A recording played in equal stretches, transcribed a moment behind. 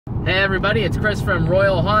Hey everybody, it's Chris from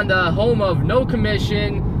Royal Honda, home of no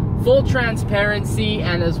commission, full transparency,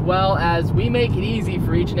 and as well as we make it easy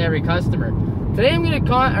for each and every customer. Today I'm going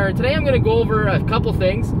to go over a couple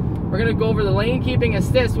things. We're going to go over the lane keeping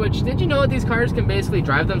assist, which did you know that these cars can basically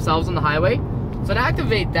drive themselves on the highway? So to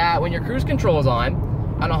activate that, when your cruise control is on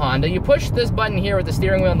a Honda, you push this button here with the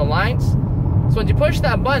steering wheel on the lines. So once you push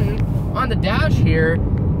that button on the dash here,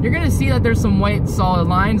 you're gonna see that there's some white solid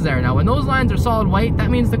lines there. Now when those lines are solid white, that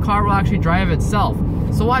means the car will actually drive itself.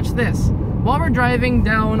 So watch this. While we're driving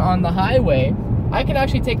down on the highway, I can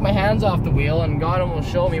actually take my hands off the wheel, and God will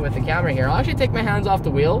show me with the camera here. I'll actually take my hands off the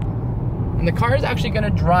wheel, and the car is actually gonna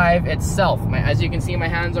drive itself. As you can see, my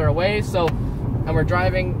hands are away, and we're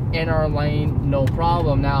driving in our lane, no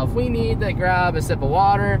problem. Now, if we need to grab a sip of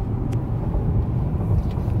water,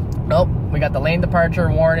 oh, we got the lane departure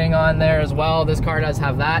warning on there as well. This car does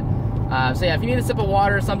have that. So yeah, if you need a sip of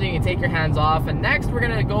water or something, you can take your hands off. And next, we're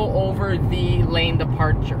gonna go over the lane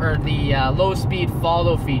departure, or the low speed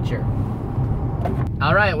follow feature.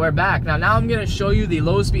 All right, we're back. Now I'm gonna show you the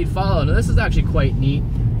low speed follow. Now this is actually quite neat.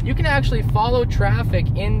 You can actually follow traffic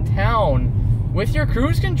in town with your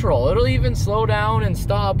cruise control. It'll even slow down and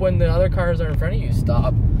stop when the other cars are in front of you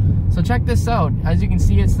stop. So check this out. As you can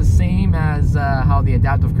see, it's the same as how the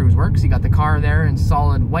adaptive cruise works. You got the car there in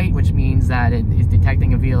solid white, which means that it is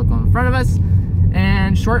detecting a vehicle in front of us.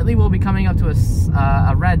 And shortly we'll be coming up to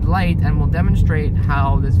a red light, and we'll demonstrate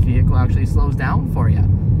how this vehicle actually slows down for you.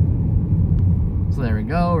 So there we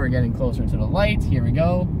go, we're getting closer to the light. Here we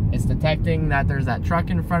go. It's detecting that there's that truck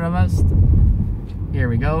in front of us. Here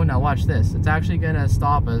we go. Now watch this. It's actually gonna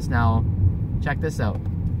stop us. Now check this out.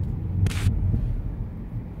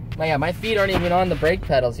 Oh yeah, my feet aren't even on the brake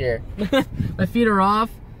pedals here. My feet are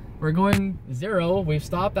off. We're going 0. We've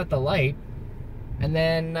stopped at the light. And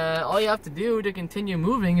then all you have to do to continue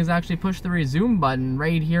moving is actually push the resume button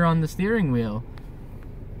right here on the steering wheel.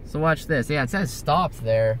 So watch this. Yeah, it says stopped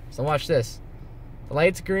there. So watch this. The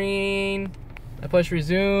light's green. I push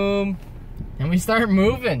resume. And we start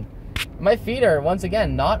moving. My feet are, once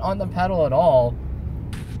again, not on the pedal at all.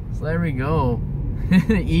 So there we go.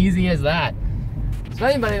 Easy as that. So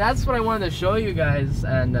anybody, that's what I wanted to show you guys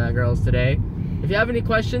and girls today. If you have any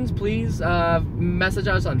questions, please message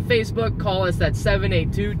us on Facebook, call us at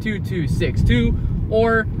 782-2262,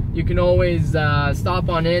 or you can always stop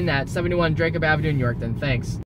on in at 71 Jacob Avenue in Yorkton. Thanks.